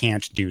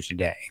can't do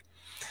today.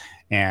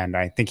 And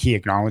I think he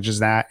acknowledges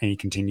that, and he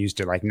continues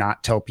to, like,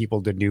 not tell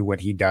people to do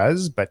what he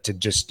does, but to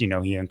just,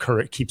 he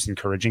keeps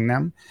encouraging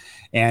them.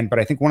 But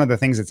I think one of the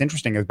things that's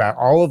interesting about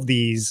all of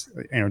these,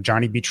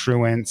 Johnny B.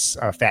 Truant's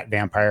Fat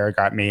Vampire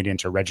got made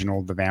into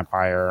Reginald the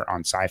Vampire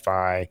on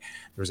Sci-Fi.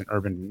 There was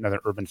another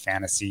urban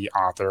fantasy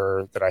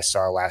author that I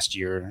saw last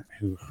year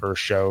who her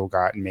show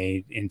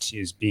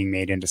is being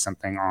made into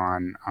something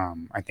on,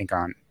 I think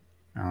on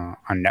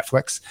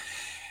Netflix.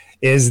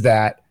 Is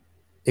that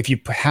if you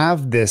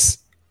have this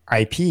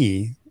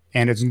IP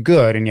and it's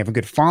good and you have a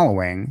good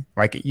following,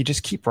 like, you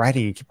just keep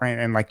writing,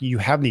 and, like, you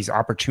have these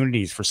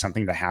opportunities for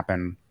something to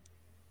happen,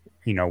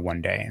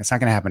 one day. It's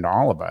not going to happen to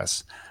all of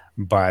us,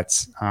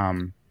 but I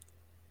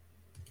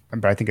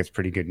think it's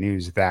pretty good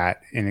news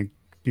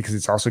because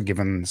it's also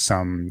given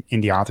some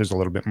indie authors a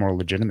little bit more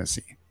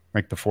legitimacy.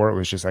 Like, before it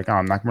was just like,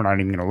 oh, we're not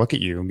even going to look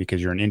at you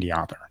because you're an indie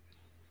author.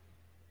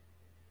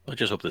 I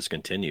just hope this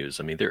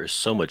continues. I mean, there is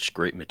so much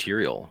great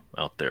material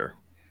out there.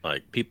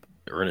 Like, people,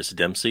 Ernest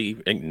Dempsey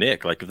and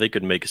Nick, like, if they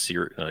could make a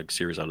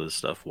series out of this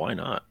stuff, why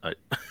not? I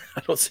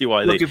don't see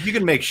why. If you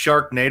can make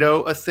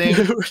Sharknado a thing,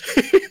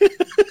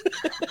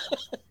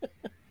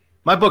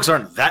 my books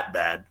aren't that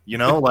bad,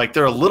 like,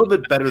 they're a little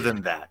bit better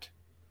than that.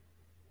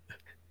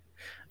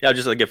 Yeah,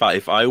 just like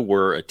if I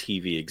were a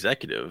TV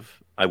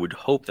executive, I would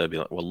hope that'd be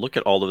like, well, look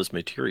at all of this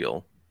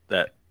material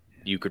that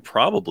you could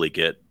probably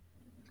get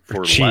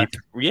for cheap.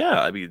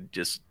 Yeah, I mean,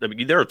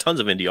 there are tons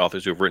of indie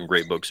authors who have written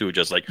great books who are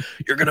just like,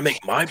 you're gonna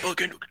make my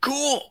book into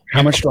cool.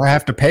 How much do I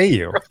have to pay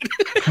you?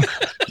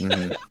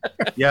 Mm-hmm.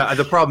 Yeah,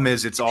 the problem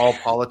is it's all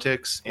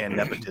politics and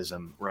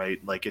nepotism,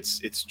 right? Like, it's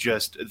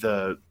just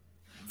the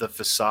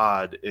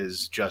facade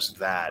is just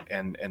that,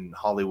 and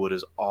Hollywood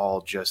is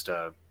all just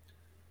a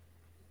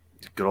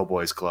good old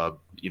boys club,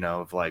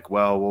 of like,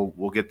 well,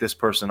 we'll get this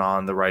person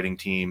on the writing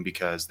team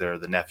because they're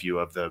the nephew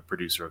of the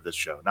producer of this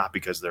show, not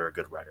because they're a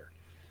good writer.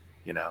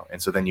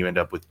 And so then you end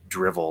up with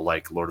drivel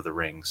like Lord of the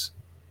Rings.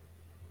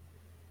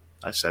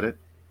 I said it.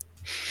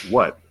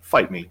 What?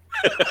 Fight me.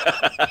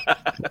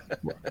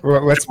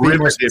 Well, let's be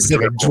more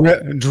specific.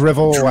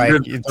 Drivel,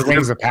 like the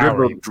Rings of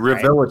Power.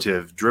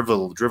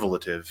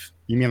 Drivelative.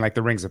 You mean like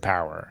the Rings of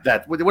Power?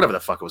 That whatever the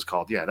fuck it was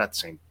called. Yeah, that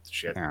same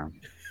shit. Yeah.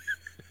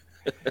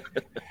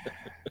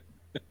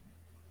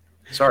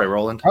 Sorry,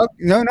 Roland.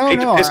 No. I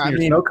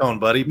mean, snow cone,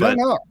 buddy. But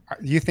no.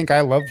 You think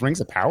I love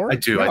Rings of Power? I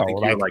do. No, I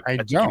think I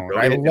don't.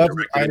 I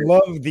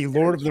love the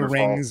Lord of the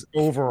Rings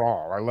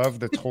overall. I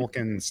love the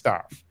Tolkien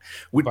stuff.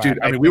 We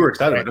were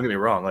excited. Don't get me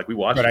wrong. Like we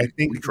watched, but it. I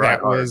think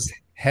that was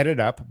headed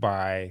up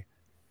by.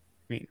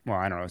 I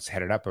don't know. It's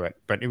headed up,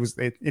 but it was.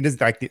 It is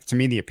like to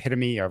me the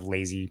epitome of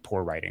lazy,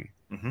 poor writing.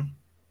 Mm-hmm.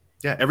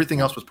 Yeah, everything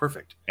else was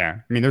perfect. Yeah,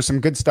 I mean, there's some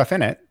good stuff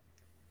in it,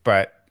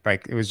 but.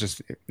 Like it was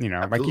just,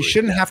 Absolutely. Like you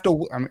shouldn't have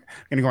to. I'm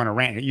going to go on a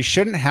rant. You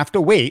shouldn't have to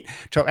wait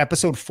till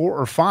episode 4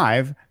 or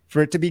 5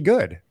 for it to be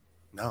good.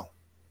 No,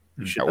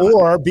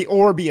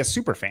 or be a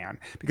super fan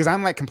because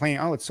I'm like complaining.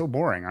 Oh, it's so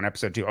boring on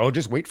episode 2. Oh,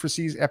 just wait for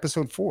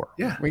episode 4.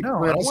 Yeah, wait no,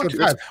 for I don't want to.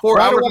 5. It's 4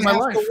 hours of my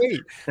life. Wait.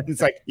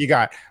 It's like you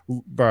got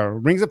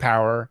Rings of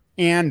Power,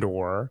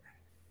 Andor,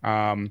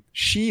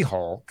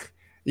 She-Hulk.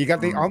 You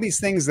got all these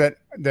things that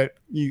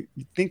you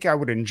think I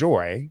would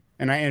enjoy.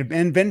 And I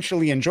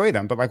eventually enjoy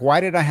them. But like, why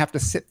did I have to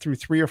sit through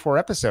 3 or 4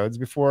 episodes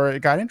before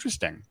it got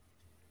interesting?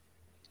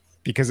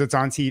 Because it's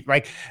on TV.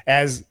 Like,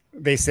 as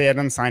they say it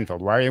on Seinfeld,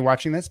 why are you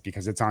watching this?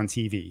 Because it's on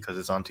TV. Because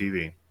it's on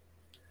TV.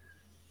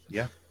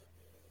 Yeah.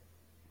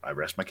 I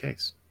rest my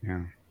case.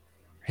 Yeah.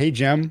 Hey,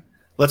 Jim.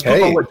 Let's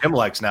put on what Jim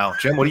likes now.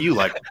 Jim, what do you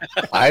like?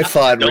 I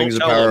thought Rings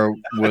of Power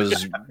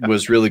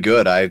was really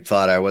good. I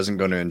thought I wasn't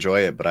going to enjoy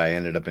it, but I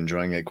ended up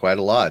enjoying it quite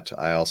a lot.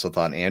 I also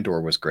thought Andor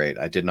was great.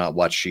 I did not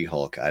watch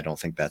She-Hulk. I don't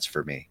think that's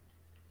for me.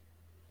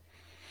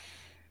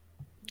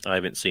 I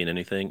haven't seen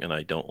anything, and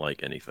I don't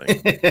like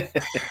anything.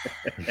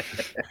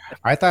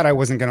 I thought I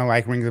wasn't going to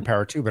like Rings of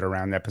Power 2, but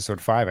around episode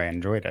 5, I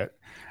enjoyed it.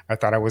 I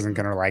thought I wasn't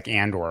going to like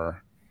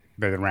Andor,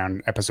 but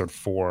around episode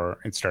 4,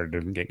 it started to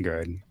get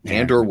good.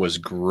 Andor was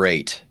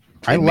great.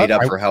 It made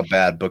up for how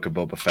bad Book of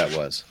Boba Fett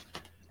was.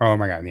 Oh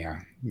my god,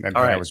 yeah.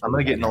 All right, I'm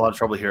going to get in a lot of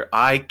trouble here.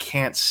 I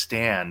can't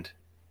stand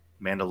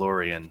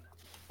Mandalorian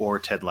or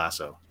Ted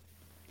Lasso.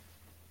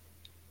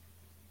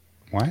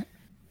 What?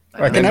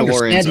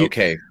 Mandalorian's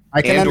okay.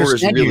 Andor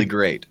is really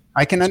great.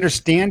 I can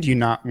understand you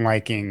not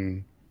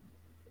liking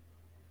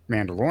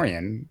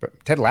Mandalorian, but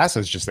Ted Lasso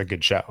is just a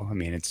good show. I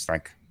mean, it's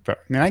like,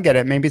 I get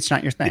it. Maybe it's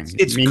not your thing.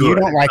 It's good. You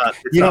don't like.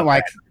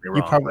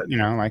 You probably,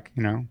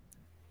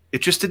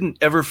 It just didn't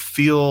ever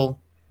feel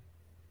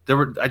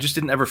I just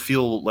didn't ever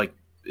feel like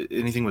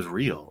anything was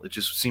real. It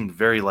just seemed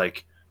very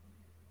like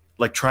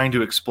trying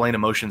to explain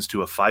emotions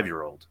to a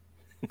 5-year-old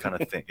kind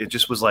of thing. It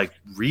just was like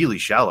really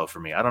shallow for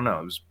me. I don't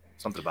know. It was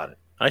something about it.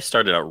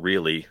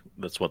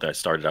 That's what I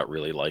started out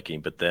really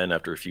liking. But then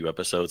after a few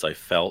episodes, I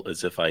felt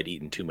as if I'd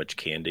eaten too much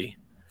candy.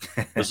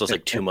 It was just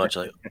like too much.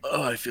 Like,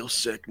 oh, I feel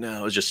sick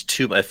now. It was just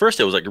too much. At first,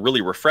 it was like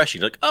really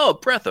refreshing. Like, oh,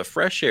 breath of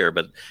fresh air.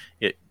 But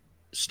it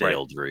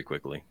staled very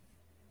quickly.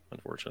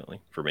 Unfortunately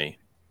for me.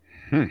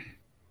 Do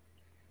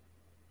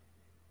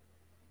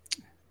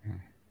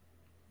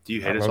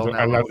you hate us all now?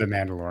 I love The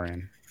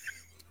Mandalorian.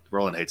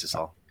 Roland hates us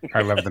all.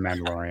 I love The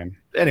Mandalorian.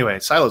 Anyway,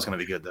 Silo's going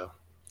to be good, though.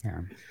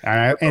 Yeah.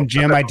 And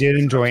Jim, I did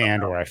enjoy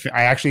Andor.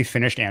 I actually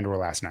finished Andor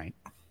last night.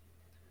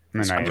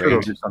 And I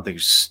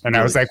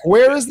was like,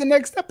 where is the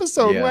next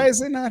episode? Yeah. Why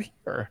is it not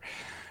here?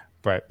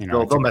 But,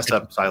 they'll mess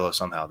up Silo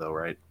somehow, though,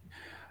 right?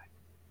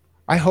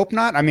 I hope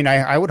not. I mean,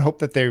 I would hope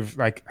that there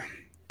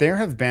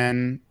have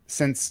been,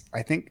 since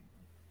I think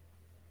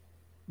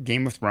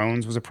Game of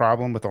Thrones was a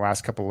problem with the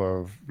last couple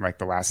of,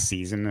 the last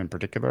season in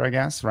particular, I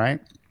guess,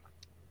 right?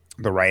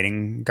 The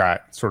writing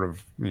got sort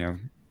of,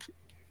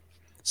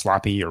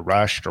 sloppy or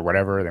rushed or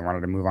whatever. They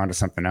wanted to move on to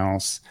something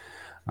else.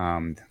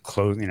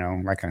 Close,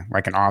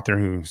 like an author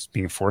who's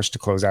being forced to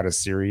close out a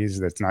series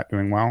that's not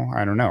doing well.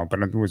 I don't know.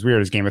 But it was weird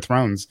as Game of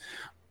Thrones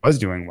was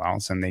doing well.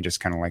 So they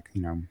just kind of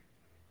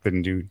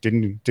didn't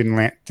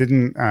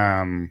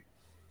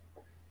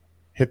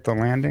hit the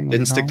landing.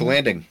 Didn't stick the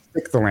landing.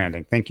 Stick the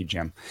landing. Thank you,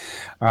 Jim.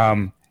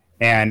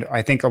 And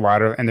I think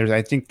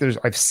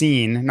I've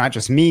seen not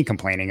just me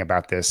complaining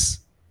about this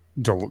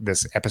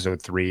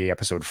episode 3,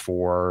 episode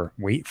 4,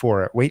 wait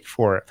for it.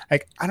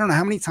 Like, I don't know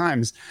how many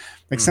times,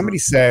 somebody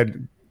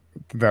said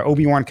the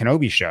Obi-Wan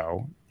Kenobi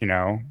show,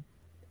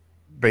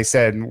 they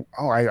said,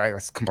 I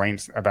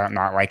complained about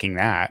not liking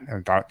that,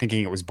 about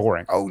thinking it was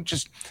boring. Oh,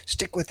 just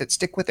stick with it.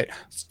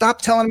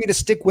 Stop telling me to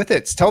stick with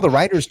it. Tell the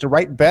writers to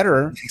write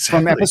better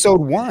from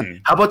episode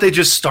 1. How about they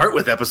just start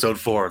with episode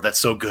 4? That's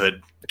so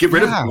good. Get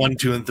rid of 1,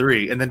 2, and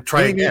 3, and then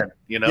try again.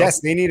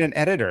 Yes, they need an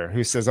editor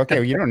who says, "Okay,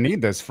 well, you don't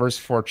need those first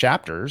 4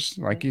 chapters.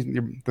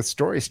 The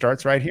story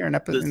starts right here in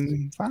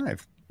episode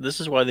 5." This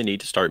is why they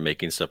need to start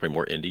making stuff by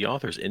more indie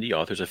authors. Indie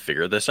authors have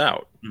figured this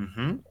out.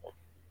 Mm-hmm.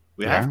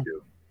 We have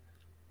to.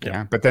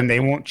 Yeah, but then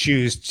they won't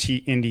choose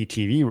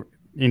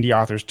indie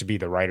authors to be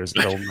the writers.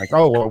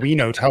 They'll we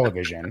know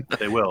television.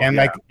 They will.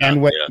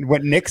 And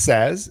what Nick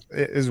says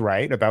is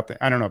right about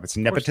I don't know if it's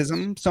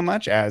nepotism so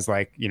much as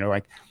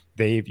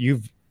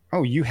you've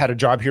oh, you had a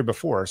job here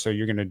before, so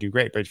you're going to do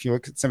great. But if you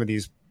look at some of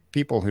these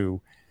people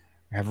who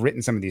have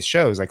written some of these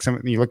shows, like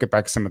you look at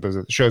back some of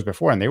those shows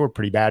before, and they were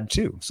pretty bad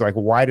too. So like,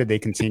 why did they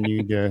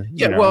continue to?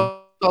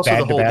 Well, also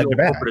the whole bad deal to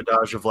bad. corporate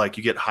adage of like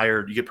you get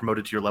hired, you get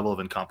promoted to your level of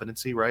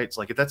incompetency, right? It's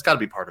like that's got to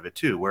be part of it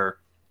too, where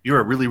you're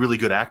a really, really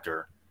good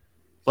actor.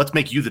 Let's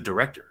make you the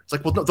director. It's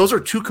like, well, no, those are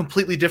two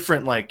completely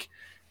different, like,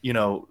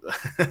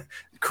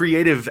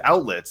 creative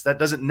outlets. That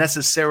doesn't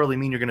necessarily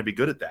mean you're going to be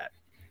good at that.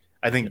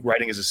 I think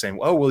writing is the same.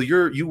 Oh, well,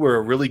 you were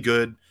a really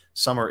good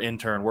summer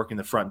intern working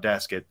the front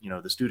desk at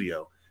the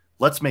studio.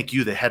 Let's make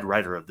you the head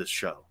writer of this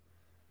show.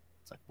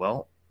 It's like,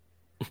 well,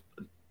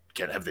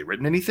 have they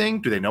written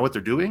anything? Do they know what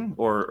they're doing,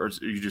 or are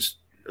you just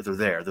they're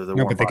there? They're the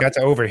no, but they got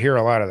to overhear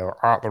a lot of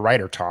the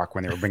writer talk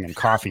when they were bringing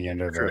coffee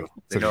into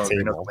the know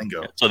table. the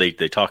lingo. So they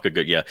talk a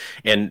good,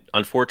 and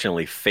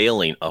unfortunately,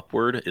 failing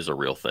upward is a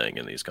real thing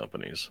in these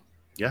companies.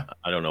 Yeah,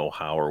 I don't know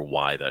how or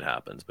why that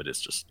happens, but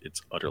it's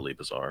utterly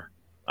bizarre.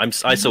 I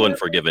so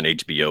unforgiven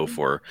HBO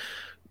for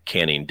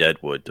canning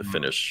Deadwood to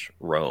finish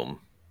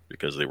Rome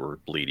because they were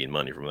bleeding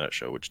money from that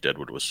show, which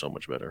Deadwood was so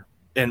much better.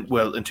 And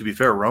to be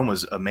fair, Rome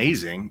was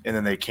amazing, and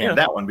then they canned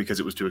that one because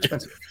it was too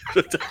expensive.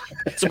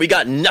 So we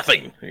got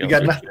nothing. We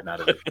got nothing out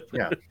of it.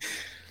 Yeah.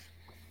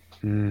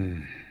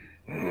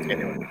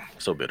 Anyway,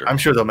 so bitter. I'm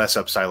sure they'll mess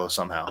up Silo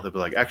somehow. They'll be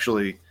like,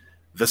 actually,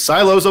 the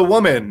Silo's a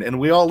woman, and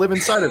we all live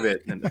inside of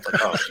it. And it's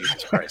like, oh,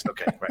 Jesus Christ.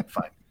 Okay, right,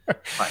 fine,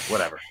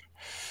 whatever.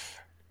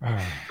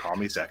 Call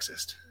me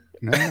sexist.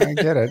 No, I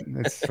get it.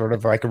 It's sort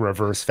of like a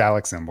reverse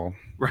phallic symbol.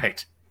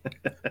 Right.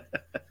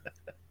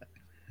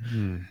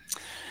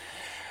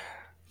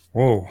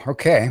 Whoa.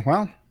 Okay.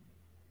 Well,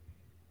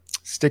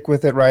 stick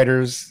with it,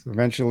 writers.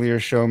 Eventually, your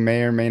show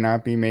may or may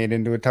not be made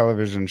into a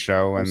television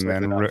show,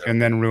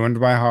 and then ruined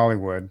by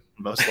Hollywood.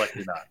 Most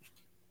likely not.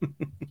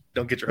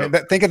 Don't get your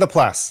hopes. Think of the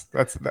plus.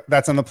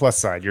 That's on the plus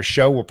side. Your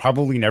show will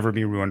probably never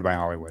be ruined by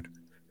Hollywood.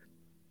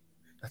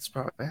 That's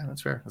probably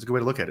that's fair. That's a good way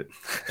to look at it.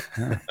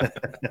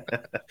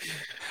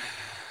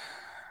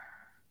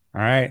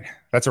 All right,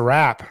 that's a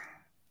wrap.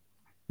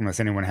 Unless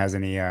anyone has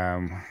any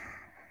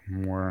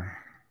more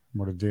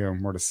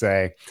to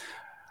say.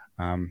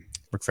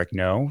 Looks like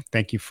no.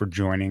 Thank you for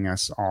joining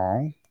us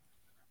all,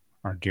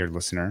 our dear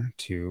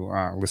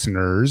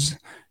listeners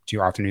to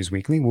Author News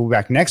Weekly. We'll be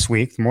back next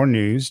week. More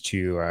news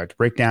to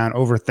break down,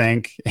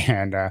 overthink,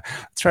 and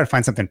let's try to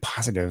find something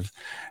positive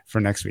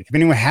for next week. If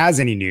anyone has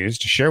any news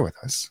to share with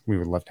us, we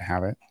would love to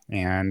have it.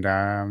 And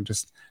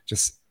just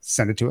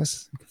send it to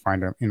us. You can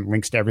find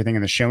links to everything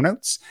in the show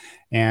notes.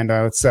 And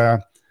let's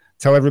tell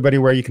everybody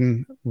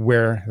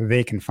where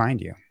they can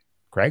find you.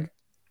 Craig?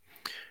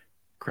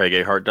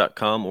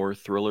 CraigAhart.com or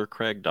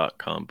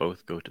ThrillerCraig.com.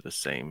 Both go to the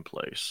same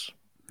place.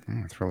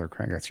 Oh, Thriller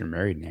Craig, that's your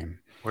married name.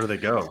 Where do they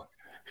go?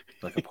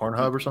 Like a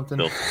Pornhub or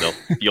something?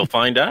 You'll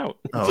find out.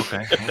 Oh,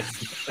 okay.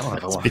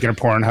 Speaking of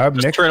Pornhub,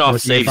 just Nick, turn off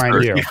safe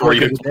before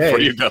you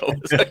go.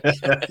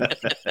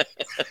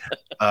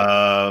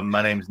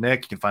 My name's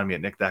Nick. You can find me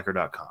at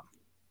nickdacker.com.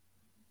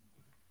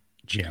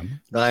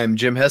 Jim. I'm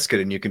Jim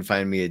Heskett, and you can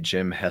find me at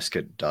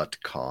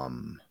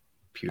jimheskett.com.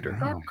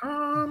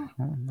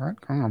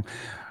 Pewter.com.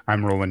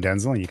 I'm Roland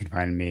Denzel, and you can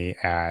find me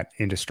at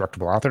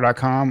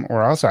indestructibleauthor.com,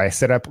 or also I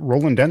set up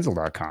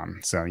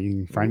rolanddenzel.com, so you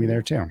can find me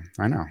there too.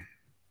 I know.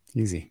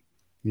 Easy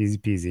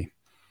peasy.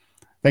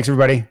 Thanks,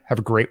 everybody. Have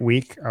a great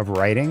week of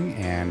writing,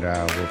 and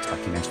we'll talk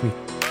to you next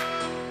week.